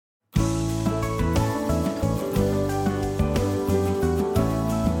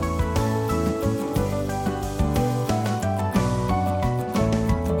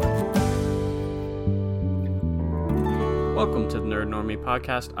welcome to the Nerd Normie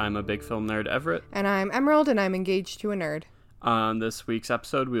podcast. I'm a big film nerd, Everett. And I'm Emerald, and I'm engaged to a nerd. On this week's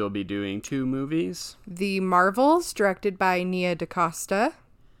episode, we will be doing two movies. The Marvels, directed by Nia DaCosta.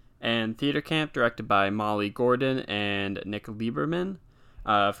 And Theater Camp, directed by Molly Gordon and Nick Lieberman.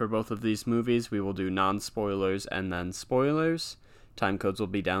 For both of these movies, we will do non-spoilers and then spoilers. Time codes will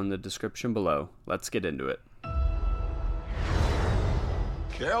be down in the description below. Let's get into it.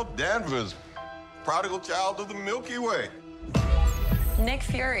 Carol Danvers, prodigal child of the Milky Way. Nick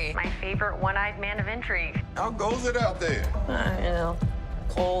Fury, my favorite one-eyed man of intrigue. How goes it out there?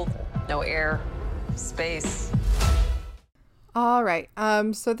 Cold, no air, space. All right.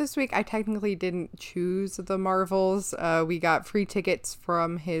 So this week I technically didn't choose the Marvels. We got free tickets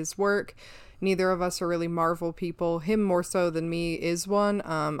from his work. Neither of us are really Marvel people. Him more so than me is one.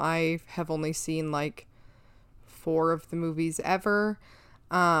 I have only seen like 4 of the movies ever.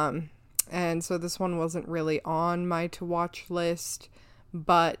 And so this one wasn't really on my to-watch list,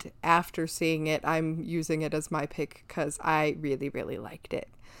 but after seeing it, I'm using it as my pick because I really, really liked it.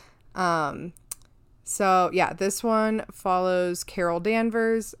 So yeah, this one follows Carol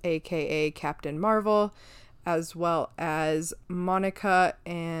Danvers, aka Captain Marvel, as well as Monica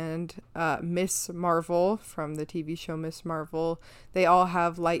and Miss Marvel from the TV show Miss Marvel. They all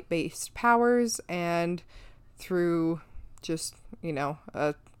have light-based powers, and through just,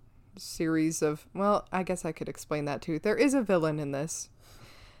 a series of, well, I guess I could explain that too. There is a villain in this.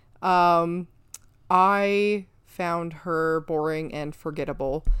 I found her boring and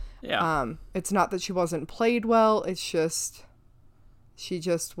forgettable. Yeah. It's not that she wasn't played well, it's just she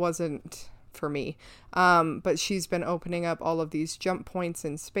just wasn't for me. But she's been opening up all of these jump points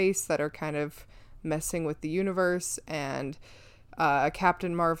in space that are kind of messing with the universe, and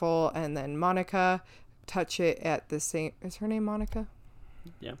Captain Marvel and then Monica touch it at the same... Is her name Monica?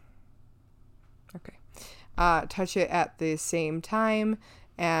 Yeah. Okay. Touch it at the same time,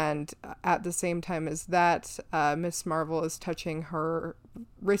 and at the same time as that, Miss Marvel is touching her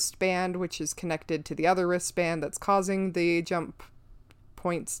wristband, which is connected to the other wristband that's causing the jump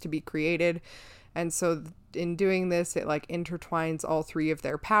points to be created. And so in doing this, it like intertwines all 3 of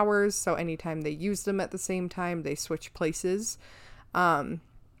their powers, so anytime they use them at the same time, they switch places.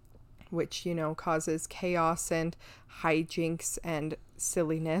 Which, causes chaos and hijinks and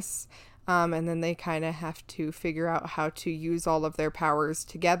silliness. And then they kind of have to figure out how to use all of their powers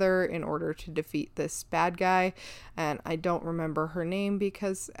together in order to defeat this bad guy. And I don't remember her name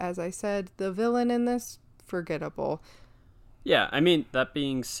because, as I said, the villain in this, forgettable. Yeah, I mean, that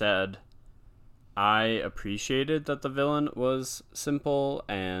being said, I appreciated that the villain was simple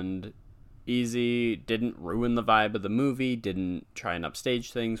and easy, didn't ruin the vibe of the movie, didn't try and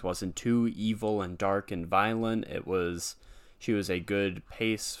upstage things, wasn't too evil and dark and violent. She was a good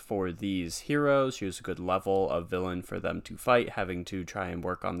pace for these heroes. She was a good level of villain for them to fight, having to try and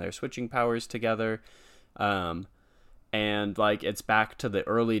work on their switching powers together. And like, it's back to the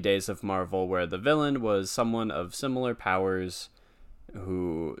early days of Marvel where the villain was someone of similar powers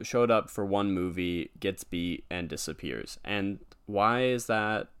who showed up for one movie, gets beat, and disappears. And why is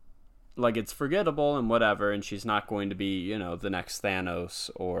that? Like, it's forgettable and whatever, and she's not going to be, the next Thanos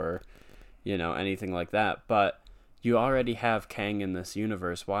or, anything like that. But you already have Kang in this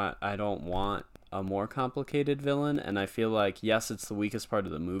universe. Why? I don't want a more complicated villain. And I feel like, yes, it's the weakest part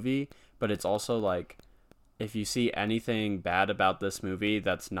of the movie, but it's also like, if you see anything bad about this movie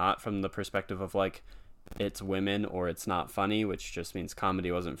that's not from the perspective of like, it's women or it's not funny, which just means comedy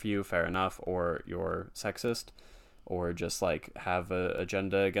wasn't for you, fair enough, or you're sexist, or just like have an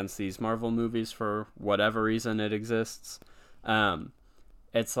agenda against these Marvel movies for whatever reason it exists.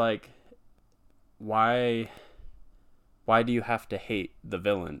 It's like, why do you have to hate the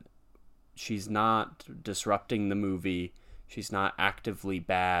villain? She's not disrupting the movie. She's not actively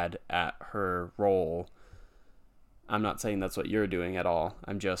bad at her role. I'm not saying that's what you're doing at all.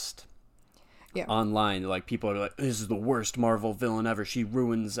 I'm just... Yeah. Online, like, people are like, this is the worst Marvel villain ever. She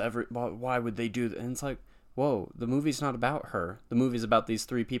ruins why would they do that? And it's like, whoa, the movie's not about her. The movie's about these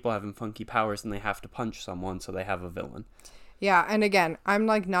 3 people having funky powers and they have to punch someone, so they have a villain. Yeah, and again, I'm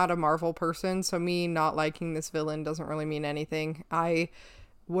like not a Marvel person, so me not liking this villain doesn't really mean anything. I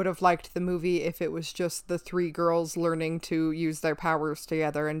would have liked the movie if it was just the 3 girls learning to use their powers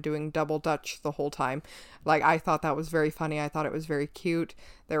together and doing double dutch the whole time. Like, I thought that was very funny. I thought it was very cute.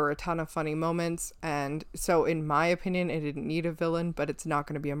 There were a ton of funny moments, and so in my opinion, it didn't need a villain, but it's not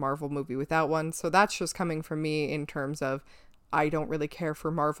going to be a Marvel movie without one. So that's just coming from me in terms of I don't really care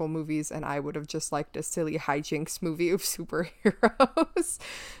for Marvel movies, and I would have just liked a silly hijinks movie of superheroes.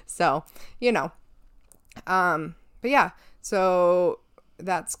 So, But yeah, so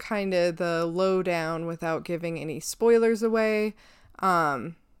that's kind of the lowdown without giving any spoilers away.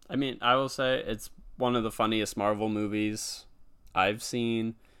 I mean, I will say it's one of the funniest Marvel movies I've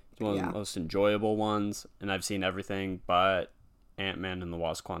seen. It's one of the most enjoyable ones, and I've seen everything but Ant-Man and the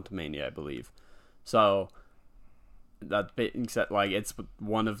Wasp: Quantumania, I believe. So that being said, like, it's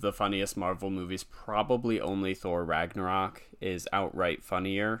one of the funniest Marvel movies. Probably only Thor Ragnarok is outright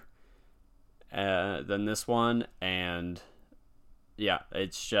funnier than this one, and yeah,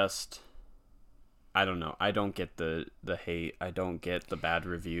 it's just, I don't know. I don't get the hate. I don't get the bad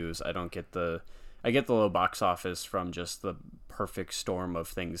reviews. I get the low box office from just the perfect storm of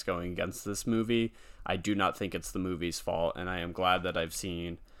things going against this movie. I do not think it's the movie's fault, and I am glad that I've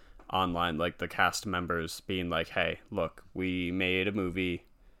seen online, like, the cast members being like, hey, look, we made a movie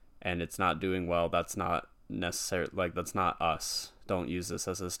and it's not doing well. That's not necessary. Like, that's not us. Don't use this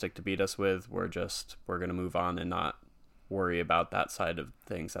as a stick to beat us with. We're going to move on and not worry about that side of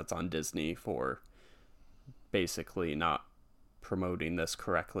things. That's on Disney for basically not promoting this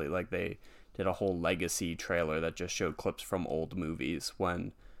correctly. Like, they did a whole legacy trailer that just showed clips from old movies,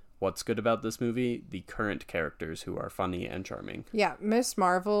 when what's good about this movie? The current characters, who are funny and charming. Yeah, Miss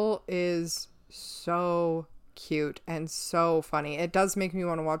Marvel is so cute and so funny. It does make me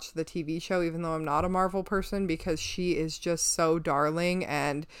want to watch the TV show, even though I'm not a Marvel person, because she is just so darling,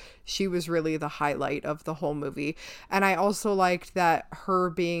 and she was really the highlight of the whole movie. And I also liked that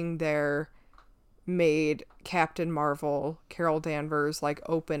her being there made Captain Marvel, Carol Danvers, like,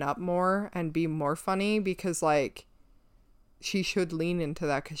 open up more and be more funny, because, like, she should lean into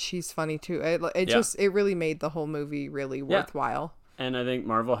that because she's funny too. It really made the whole movie really worthwhile. And I think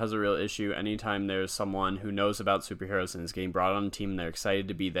Marvel has a real issue anytime there's someone who knows about superheroes and is getting brought on a team and they're excited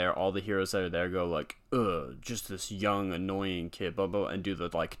to be there. All the heroes that are there go like, ugh, just this young, annoying kid, blah, blah, and do the,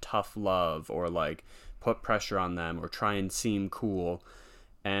 like, tough love or, like, put pressure on them or try and seem cool.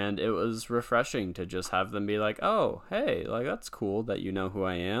 And it was refreshing to just have them be like, oh, hey, like, that's cool that you know who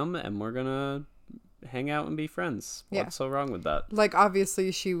I am, and we're gonna hang out and be friends. What's so wrong with that? Like,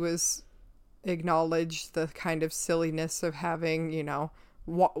 obviously she was acknowledged the kind of silliness of having, you know,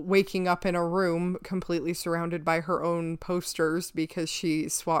 waking up in a room completely surrounded by her own posters because she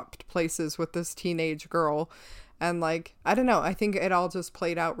swapped places with this teenage girl. And, like, I don't know, I think it all just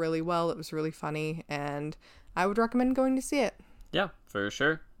played out really well. It was really funny, and I would recommend going to see it. Yeah, for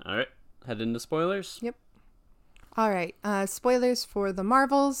sure. All right, head into spoilers. Yep. All right, spoilers for the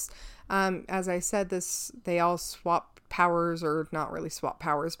Marvels. As I said, they all swap powers, or not really swap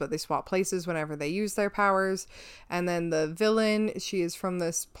powers, but they swap places whenever they use their powers. And then the villain, she is from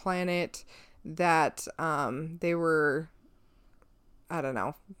this planet that they were, I don't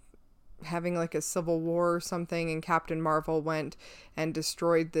know, having like a civil war or something, and Captain Marvel went and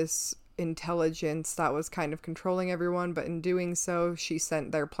destroyed this intelligence that was kind of controlling everyone, but in doing so she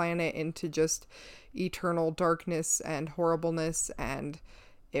sent their planet into just eternal darkness and horribleness, and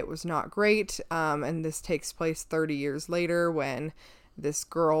it was not great. And this takes place 30 years later, when this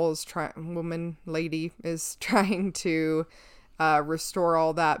lady is trying to restore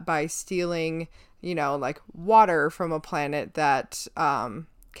all that by stealing, you know, like, water from a planet that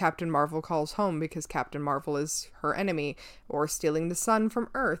Captain Marvel calls home, because Captain Marvel is her enemy, or stealing the sun from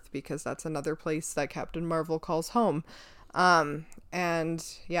Earth, because that's another place that Captain Marvel calls home. And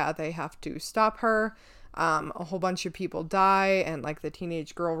yeah, they have to stop her. A whole bunch of people die, and, like, the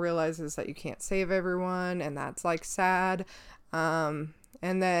teenage girl realizes that you can't save everyone, and that's, like, sad.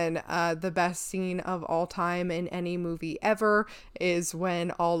 And then the best scene of all time in any movie ever is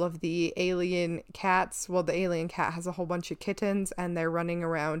when all of the alien cats, well, the alien cat has a whole bunch of kittens, and they're running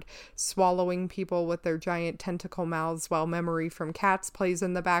around swallowing people with their giant tentacle mouths, while Memory from Cats plays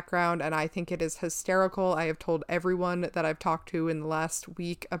in the background, and I think it is hysterical. I have told everyone that I've talked to in the last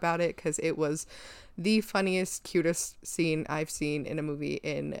week about it, because it was the funniest, cutest scene I've seen in a movie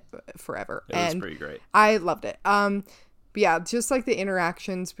in forever. It was pretty great. I loved it. But yeah, just like the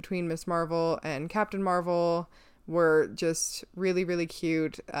interactions between Miss Marvel and Captain Marvel were just really, really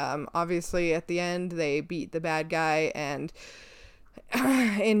cute. Obviously, at the end, they beat the bad guy, and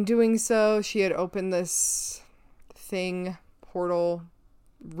in doing so, she had opened this portal,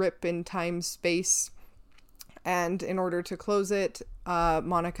 rip in time space, and in order to close it,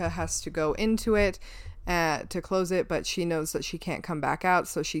 Monica has to go into it to close it, but she knows that she can't come back out,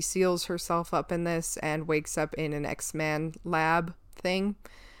 so she seals herself up in this and wakes up in an X-Men lab thing.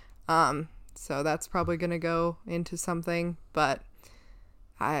 So that's probably gonna go into something, but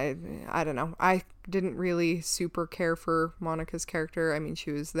I don't know. I didn't really super care for Monica's character. I mean,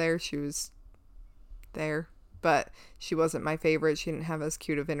 she was there, but she wasn't my favorite. She didn't have as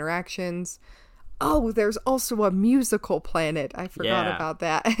cute of interactions. Oh, there's also a musical planet. I forgot about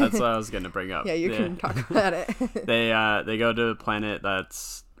that. That's what I was going to bring up. Yeah, you can talk about it. They go to a planet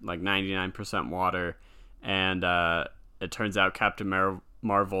that's like 99% water, and it turns out Captain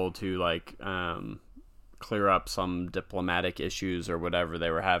Marvel to like clear up some diplomatic issues or whatever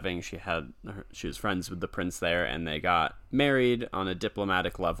they were having. She was friends with the prince there, and they got married on a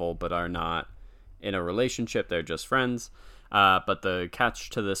diplomatic level, but are not in a relationship. They're just friends. But the catch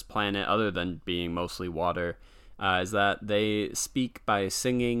to this planet, other than being mostly water, is that they speak by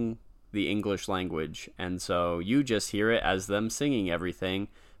singing the English language. And so you just hear it as them singing everything,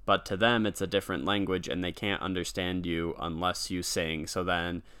 but to them it's a different language and they can't understand you unless you sing. So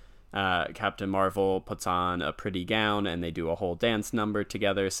then Captain Marvel puts on a pretty gown and they do a whole dance number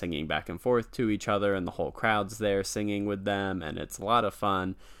together, singing back and forth to each other, and the whole crowd's there singing with them, and it's a lot of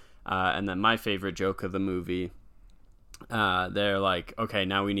fun. And then my favorite joke of the movie, they're like, okay,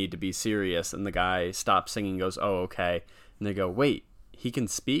 now we need to be serious, and the guy stops singing and goes, oh, okay, and they go, wait, he can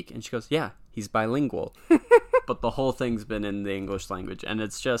speak? And she goes, yeah, he's bilingual. But the whole thing's been in the English language, and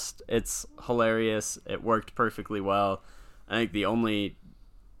it's hilarious. It worked perfectly well. I think the only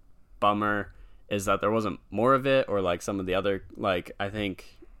bummer is that there wasn't more of it, or like some of the other, like, I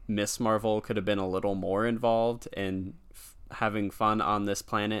think Miss Marvel could have been a little more involved in having fun on this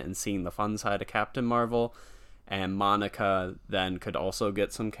planet and seeing the fun side of Captain Marvel. And Monica then could also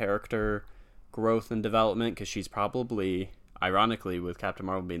get some character growth and development, because she's probably, ironically, with Captain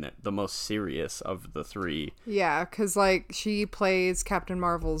Marvel being the most serious of the three. Yeah, because, like, she plays Captain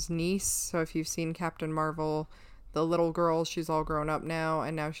Marvel's niece. So if you've seen Captain Marvel, the little girl, she's all grown up now,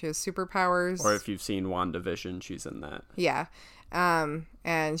 and now she has superpowers. Or if you've seen WandaVision, she's in that. Yeah.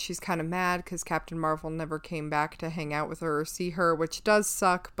 And she's kind of mad because Captain Marvel never came back to hang out with her or see her, which does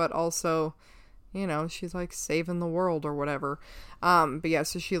suck, but also, you know, she's like saving the world or whatever. But yeah,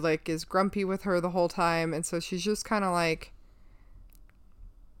 so she like is grumpy with her the whole time, and so she's just kind of like,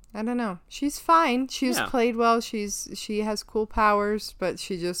 I don't know. She's fine. She's played well. She has cool powers, but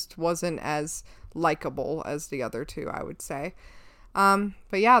she just wasn't as likable as the other two, I would say. But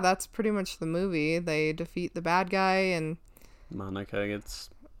yeah, that's pretty much the movie. They defeat the bad guy, and Monica gets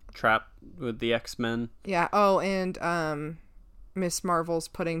trapped with the X-Men. Yeah. Oh, and Miss Marvel's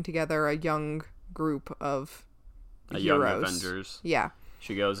putting together a young group of heroes. Young Avengers. Yeah.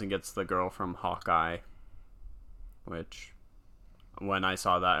 She goes and gets the girl from Hawkeye, which, when I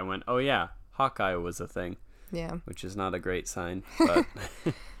saw that, I went, oh yeah, Hawkeye was a thing. Yeah. Which is not a great sign, but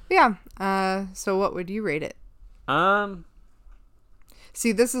yeah. So what would you rate it?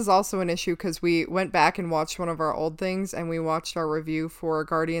 See, this is also an issue because we went back and watched one of our old things, and we watched our review for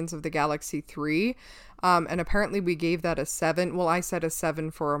Guardians of the Galaxy 3. And apparently we gave that a 7. Well, I said a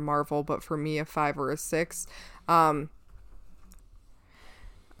 7 for a Marvel, but for me a 5 or a 6. But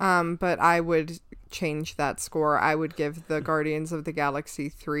I would change that score. I would give the Guardians of the Galaxy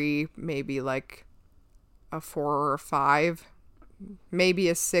 3 maybe like a 4 or a 5. Maybe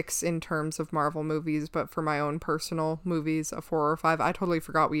a 6 in terms of Marvel movies, but for my own personal movies, a 4 or 5. I totally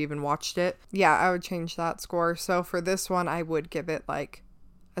forgot we even watched it. Yeah, I would change that score. So for this one, I would give it like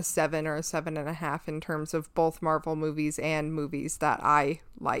a 7 or a 7.5 in terms of both Marvel movies and movies that I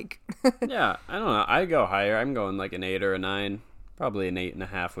like. Yeah, I don't know. I go higher. I'm going like an 8 or a 9. Probably an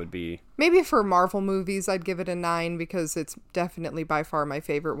 8.5 would be. Maybe for Marvel movies, I'd give it a 9 because it's definitely by far my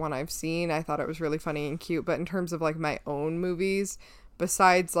favorite one I've seen. I thought it was really funny and cute. But in terms of like my own movies,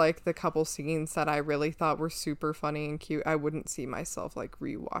 besides like the couple scenes that I really thought were super funny and cute, I wouldn't see myself like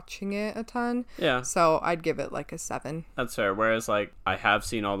rewatching it a ton. Yeah. So I'd give it like a 7. That's fair. Whereas like I have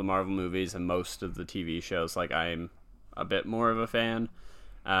seen all the Marvel movies and most of the TV shows, like I'm a bit more of a fan.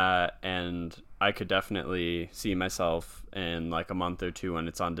 And I could definitely see myself in like a month or two when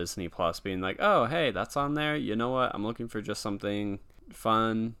it's on Disney Plus being like, oh, hey, that's on there. You know what? I'm looking for just something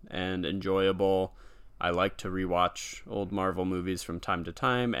fun and enjoyable. I like to rewatch old Marvel movies from time to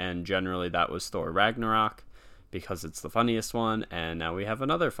time, and generally that was Thor Ragnarok because it's the funniest one, and now we have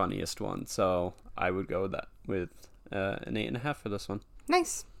another funniest one. So I would go with an 8.5 for this one.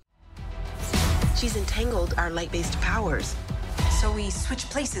 Nice. She's entangled our light-based powers, so we switch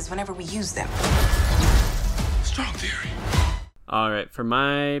places whenever we use them. Strong theory. All right, for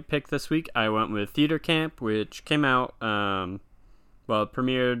my pick this week, I went with Theater Camp, which came out, it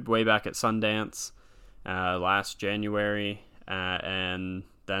premiered way back at Sundance last January, and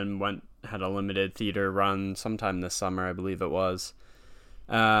then had a limited theater run sometime this summer, I believe it was.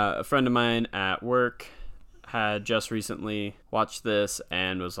 A friend of mine at work had just recently watched this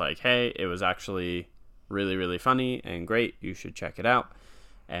and was like, hey, it was actually really, really funny and great. You should check it out.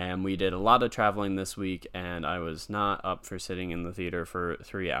 And we did a lot of traveling this week, and I was not up for sitting in the theater for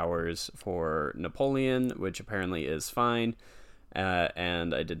 3 hours for Napoleon, which apparently is fine.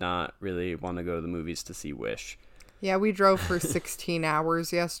 And I did not really want to go to the movies to see Wish. Yeah, we drove for 16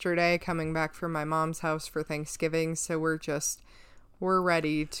 hours yesterday, coming back from my mom's house for Thanksgiving, so we're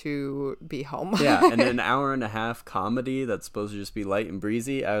ready to be home. Yeah, and an hour and a half comedy that's supposed to just be light and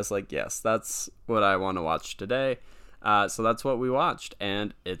breezy. I was like, yes, that's what I want to watch today. So that's what we watched,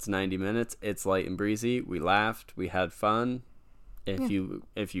 and it's 90 minutes. It's light and breezy. We laughed. We had fun. If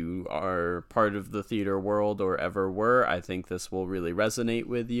you are part of the theater world or ever were, I think this will really resonate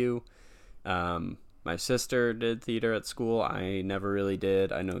with you. My sister did theater at school. I never really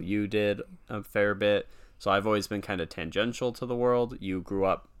did. I know you did a fair bit. So I've always been kind of tangential to the world. You grew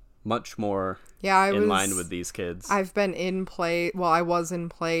up much more in line with these kids. I've been in I was in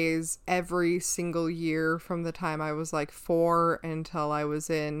plays every single year from the time I was like 4 until I was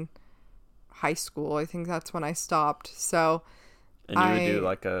in high school. I think that's when I stopped. So and you would do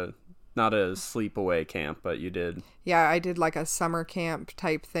like not a sleepaway camp, but you did. Yeah, I did like a summer camp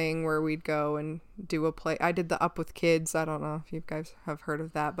type thing where we'd go and do a play. I did the Up with Kids. I don't know if you guys have heard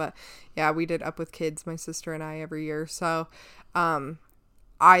of that, but yeah, we did Up with Kids, my sister and I, every year. So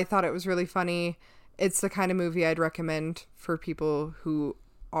I thought it was really funny. It's the kind of movie I'd recommend for people who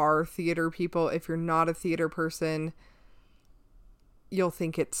are theater people. If you're not a theater person, you'll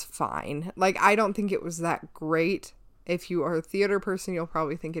think it's fine. Like, I don't think it was that great. If you are a theater person, you'll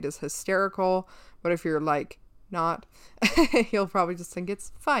probably think it is hysterical. But if you're like not, you'll probably just think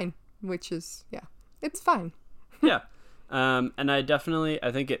it's fine, which is, yeah, it's fine. Yeah. And I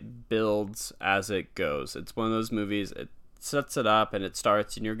think it builds as it goes. It's one of those movies, it sets it up and it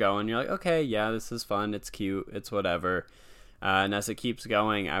starts and you're like, okay, yeah, this is fun. It's cute. It's whatever. And as it keeps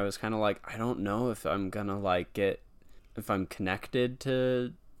going, I was kind of like, I don't know if I'm going to like it, if I'm connected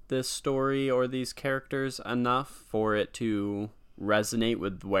to this story or these characters enough for it to resonate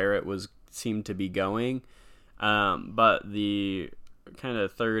with where it seemed to be going. But the kind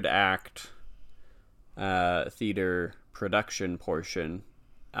of third act theater production portion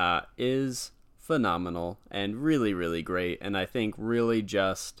is phenomenal and really, really great. And I think really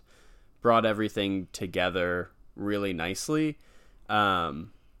just brought everything together really nicely. And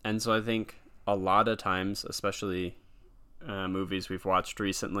so I think a lot of times, especially movies we've watched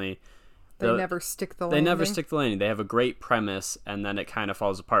recently, they never stick the landing. They have a great premise and then it kind of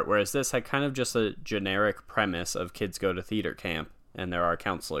falls apart, whereas this had kind of just a generic premise of kids go to theater camp and there are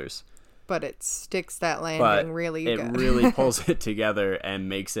counselors, but it sticks that landing really good. It really pulls it together and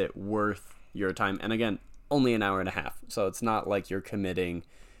makes it worth your time. And again, only an hour and a half, so it's not like you're committing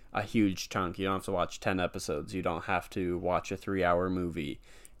a huge chunk. You don't have to watch 10 episodes. You don't have to watch a 3-hour movie.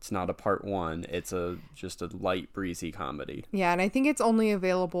 It's not a part one. It's just a light, breezy comedy. Yeah, and I think it's only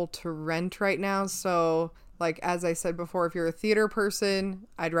available to rent right now. So, like, as I said before, if you're a theater person,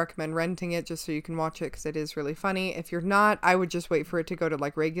 I'd recommend renting it just so you can watch it because it is really funny. If you're not, I would just wait for it to go to,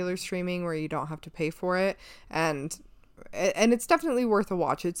 like, regular streaming where you don't have to pay for it. And it's definitely worth a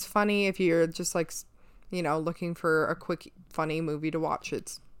watch. It's funny if you're just, like, looking for a quick, funny movie to watch.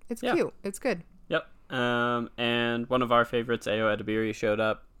 It's cute. It's good. Yep. And one of our favorites, Ayo Edebiri, showed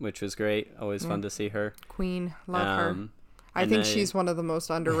up, which was great. Always fun to see her. Queen. Love her. I think she's one of the most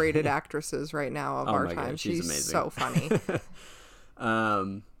underrated actresses right now of our time. God, she's amazing. So funny.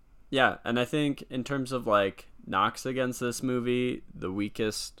 Yeah, and I think in terms of like knocks against this movie, the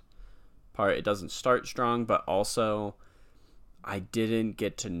weakest part, it doesn't start strong, but also I didn't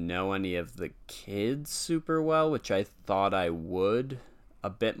get to know any of the kids super well, which I thought I would a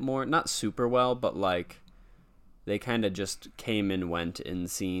bit more. Not super well, but like they kind of just came and went in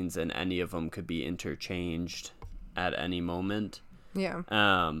scenes and any of them could be interchanged at any moment. Yeah.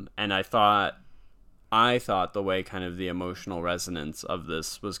 And I thought the way kind of the emotional resonance of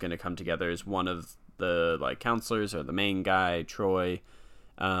this was going to come together is one of the like counselors or the main guy, Troy,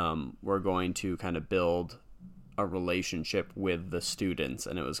 were going to kind of build a relationship with the students,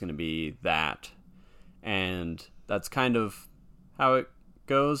 and it was going to be that. And that's kind of how it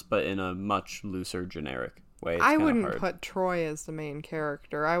goes, but in a much looser, generic way. I wouldn't put Troy as the main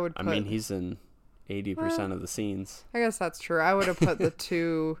character. I mean, he's in 80% of the scenes. I guess that's true. I would have put the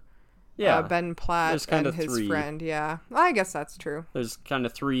two, Ben Platt and his friend. Yeah, I guess that's true. There's kind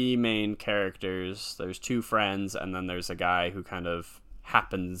of 3 main characters. There's 2 friends, and then there's a guy who kind of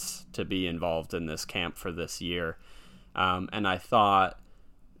happens to be involved in this camp for this year. And I thought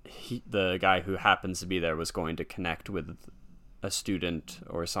the guy who happens to be there was going to connect with a student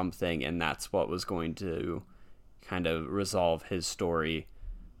or something, and that's what was going to kind of resolve his story.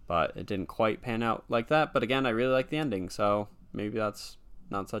 But it didn't quite pan out like that. But again, I really like the ending, so maybe that's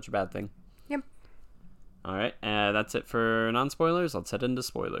not such a bad thing. Yep. All right, that's it for non-spoilers. Let's head into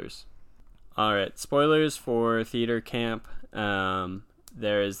spoilers. All right, spoilers for theater camp.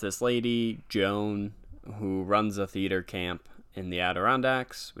 There is this lady, Joan, who runs a theater camp in the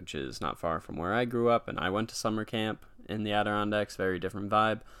Adirondacks, which is not far from where I grew up, and I went to summer camp in the Adirondacks. Very different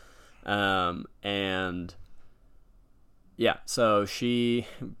vibe. And yeah, so she,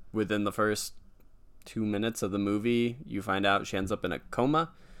 within the first 2 minutes of the movie, you find out she ends up in a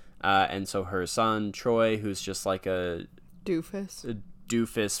coma. And so her son, Troy, who's just like a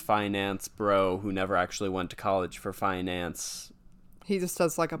doofus finance bro who never actually went to college for finance. He just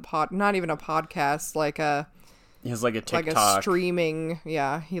does like not even a podcast, he has like a TikTok. Like a streaming,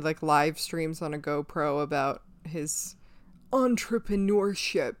 yeah. He like live streams on a GoPro about his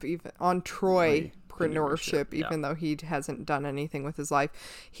entrepreneurship, even entrepreneurship, even though he hasn't done anything with his life.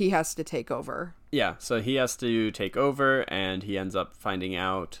 He has to take over. Yeah, so he has to take over, and he ends up finding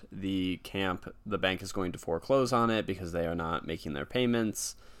out the bank is going to foreclose on it because they are not making their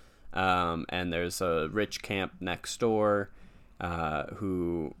payments. And there's a rich camp next door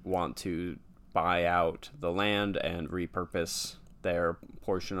who want to buy out the land and repurpose their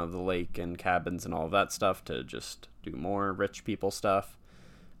portion of the lake and cabins and all of that stuff to just do more rich people stuff.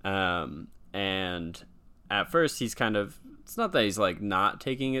 And at first he's it's not that he's like not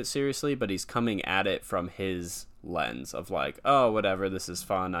taking it seriously, but he's coming at it from his lens of like, oh, whatever, this is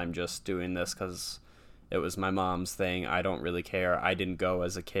fun. I'm just doing this because it was my mom's thing. I don't really care. I didn't go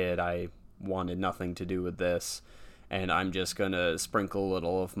as a kid. I wanted nothing to do with this. And I'm just going to sprinkle a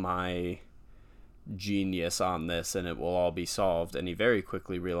little of my genius on this and it will all be solved. And he very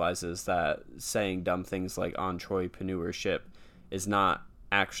quickly realizes that saying dumb things like entrepreneurship is not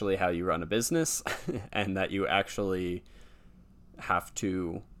actually how you run a business and that you actually have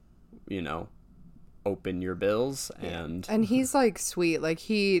to, open your bills. And he's like sweet, like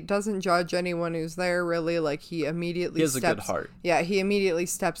he doesn't judge anyone who's there really. Like he has a good heart. Yeah, he immediately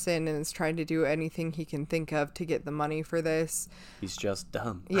steps in and is trying to do anything he can think of to get the money for this. He's just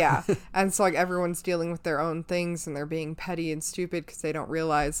dumb. Yeah. And so like everyone's dealing with their own things and they're being petty and stupid because they don't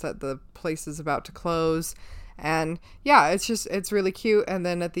realize that the place is about to close. And yeah, it's really cute. And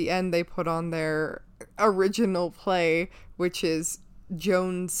then at the end they put on their original play, which is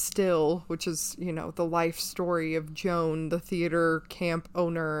Joan Still, which is, the life story of Joan, the theater camp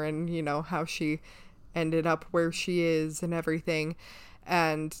owner, and, how she ended up where she is and everything.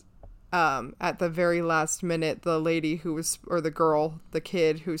 And at the very last minute, the lady the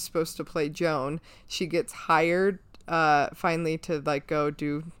kid who's supposed to play Joan, she gets hired finally to like go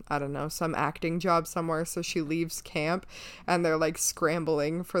do, I don't know, some acting job somewhere. So she leaves camp and they're like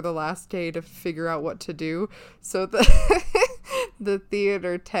scrambling for the last day to figure out what to do. So the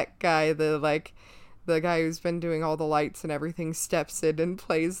theater tech guy, the guy who's been doing all the lights and everything, steps in and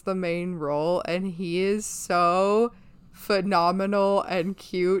plays the main role, and he is so phenomenal and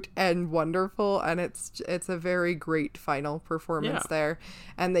cute and wonderful, and it's a very great final performance there.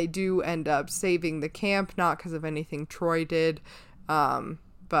 And they do end up saving the camp, not because of anything Troy did,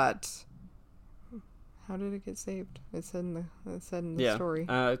 but how did it get saved? It said in the story.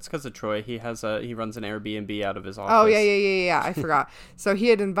 It's because of Troy. He runs an Airbnb out of his office. Oh yeah. I forgot. So he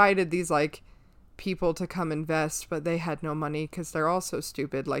had invited these like people to come invest, but they had no money because they're all so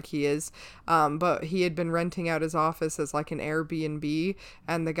stupid like he is. But he had been renting out his office as like an Airbnb,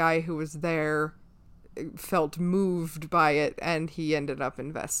 and the guy who was there felt moved by it, and he ended up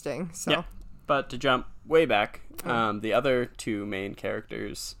investing. So, yeah. But to jump way back, the other two main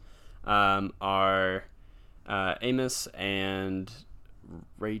characters are Amos and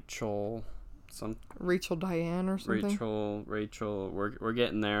Rachel. Rachel Diane or something. Rachel. We're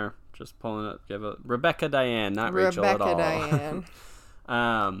getting there. Just pulling up. Rebecca Diane, not Rachel at all. Rebecca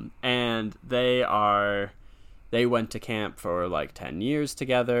Diane. And they went to camp for like 10 years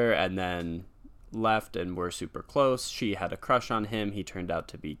together and then left and were super close. She had a crush on him. He turned out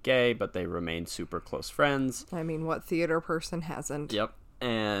to be gay, but they remained super close friends. I mean, what theater person hasn't? Yep.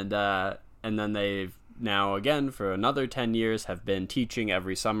 And then they've now again for another 10 years have been teaching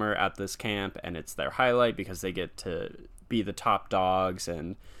every summer at this camp, and it's their highlight because they get to be the top dogs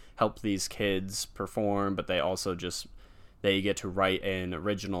and help these kids perform, but they also they get to write an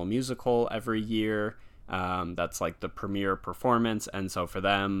original musical every year. That's like the premiere performance, and so for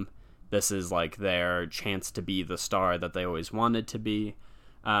them this is like their chance to be the star that they always wanted to be.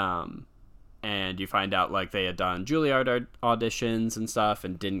 And you find out like they had done Juilliard auditions and stuff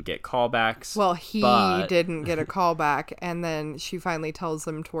and didn't get callbacks. Well, he didn't get a callback, and then she finally tells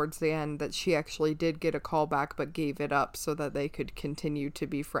them towards the end that she actually did get a callback but gave it up so that they could continue to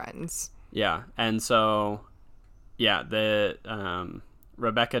be friends. Yeah, and so, yeah, the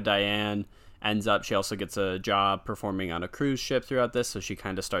Rebecca Diane ends up, she also gets a job performing on a cruise ship throughout this, so she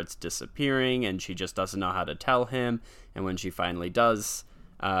kind of starts disappearing, and she just doesn't know how to tell him. And when she finally does,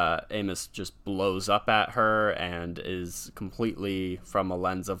 Amos just blows up at her and is completely from a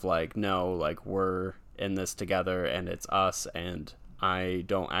lens of like, no, like, we're in this together and it's us, and I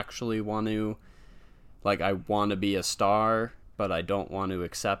don't actually want to, like, I want to be a star, but I don't want to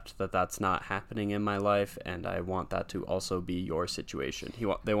accept that that's not happening in my life, and I want that to also be your situation.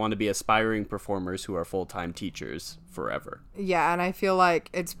 They want to be aspiring performers who are full-time teachers forever. Yeah, and I feel like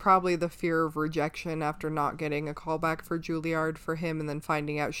it's probably the fear of rejection after not getting a callback for Juilliard for him, and then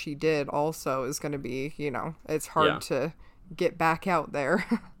finding out she did also is going to be, it's hard to get back out there.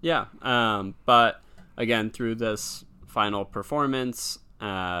 Yeah, but again, through this final performance,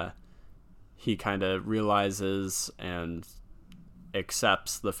 he kind of realizes and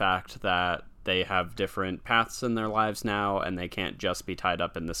accepts the fact that they have different paths in their lives now, and they can't just be tied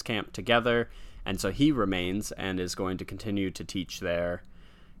up in this camp together. And so he remains and is going to continue to teach there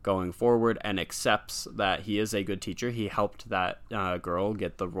going forward, and accepts that he is a good teacher. He helped that girl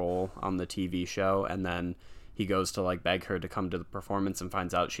get the role on the TV show, and then he goes to like beg her to come to the performance and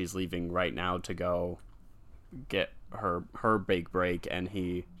finds out she's leaving right now to go get her big break, and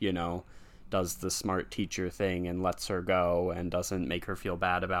he, does the smart teacher thing and lets her go and doesn't make her feel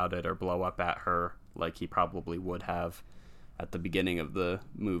bad about it or blow up at her like he probably would have at the beginning of the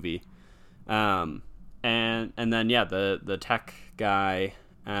movie. And then the tech guy,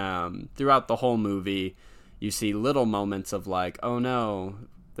 throughout the whole movie you see little moments of like, oh no,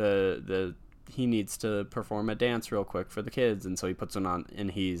 he needs to perform a dance real quick for the kids, and so he puts one on,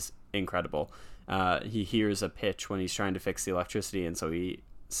 and he's incredible. He hears a pitch when he's trying to fix the electricity, and so he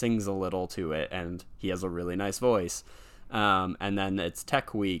sings a little to it, and he has a really nice voice. And then it's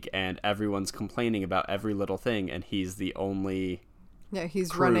tech week, and everyone's complaining about every little thing, and he's the only he's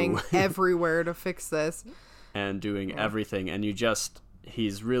crew. Running everywhere to fix this and doing everything, and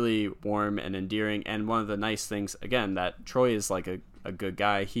he's really warm and endearing. And one of the nice things, again, that Troy is like a good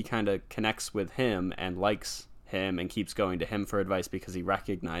guy. He kind of connects with him and likes him and keeps going to him for advice because he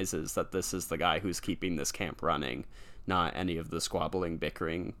recognizes that this is the guy who's keeping this camp running, not any of the squabbling,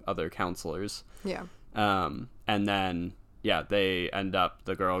 bickering other counselors. Yeah. And then, they end up,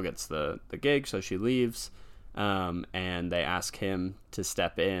 the girl gets the gig, so she leaves, and they ask him to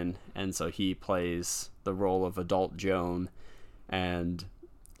step in, and so he plays the role of adult Joan, and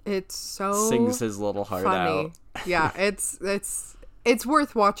it's so sings his little heart funny. out. Yeah, it's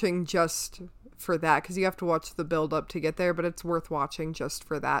worth watching just for that, because you have to watch the build up to get there, but it's worth watching just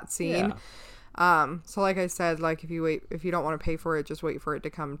for that scene. Yeah. So like I said, like if you don't want to pay for it, just wait for it to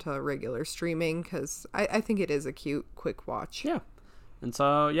come to regular streaming, because I think it is a cute, quick watch. Yeah. And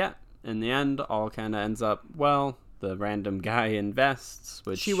so, in the end, all kind of ends up, well, the random guy invests,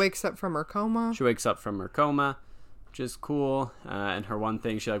 which... She wakes up from her coma. Which is cool. And her one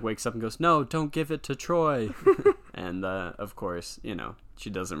thing, she wakes up and goes, no, don't give it to Troy. And, of course, she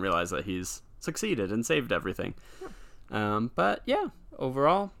doesn't realize that he's succeeded and saved everything. But,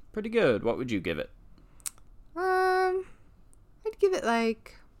 overall... pretty good. What would you give it? I'd give it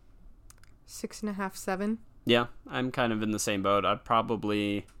like 6.5, 7. Yeah, I'm kind of in the same boat.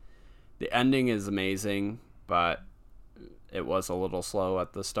 The ending is amazing, but it was a little slow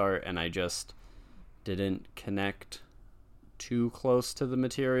at the start, and I just didn't connect too close to the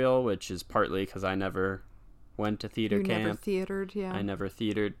material, which is partly because I never went to theater camp. You never theatered, yeah. I never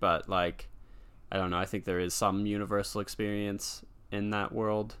theatered, but I don't know, I think there is some universal experience in that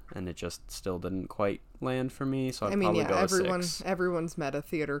world, and it just still didn't quite land for me, so I'd probably go with 6. Everyone's met a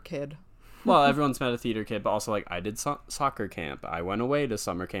theater kid. Well, everyone's met a theater kid, but also I did soccer camp. I went away to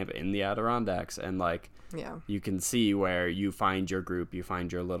summer camp in the Adirondacks, and you can see where you find your group, you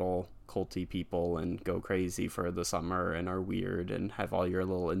find your little culty people, and go crazy for the summer and are weird and have all your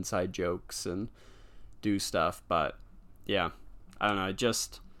little inside jokes and do stuff. But I don't know,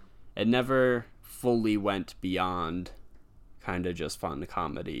 it never fully went beyond kind of just fun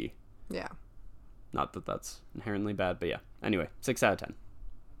comedy. Yeah. Not that that's inherently bad, but anyway, 6 out of 10.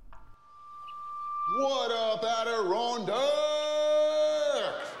 What up, Adirondacks?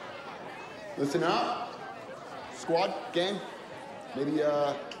 Listen up. Squad, gang, maybe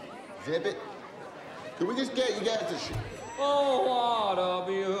zip it. Can we just get you guys to shit? Oh, what a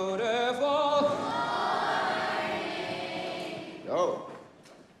beautiful Yo,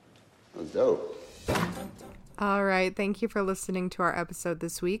 that was dope. All right. Thank you for listening to our episode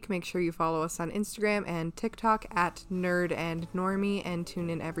this week. Make sure you follow us on Instagram and TikTok at Nerd and Normie, and tune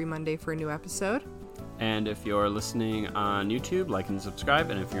in every Monday for a new episode. And if you're listening on YouTube, like and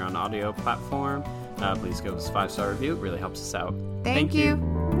subscribe. And if you're on audio platform, please give us a 5-star review. It really helps us out. Thank you.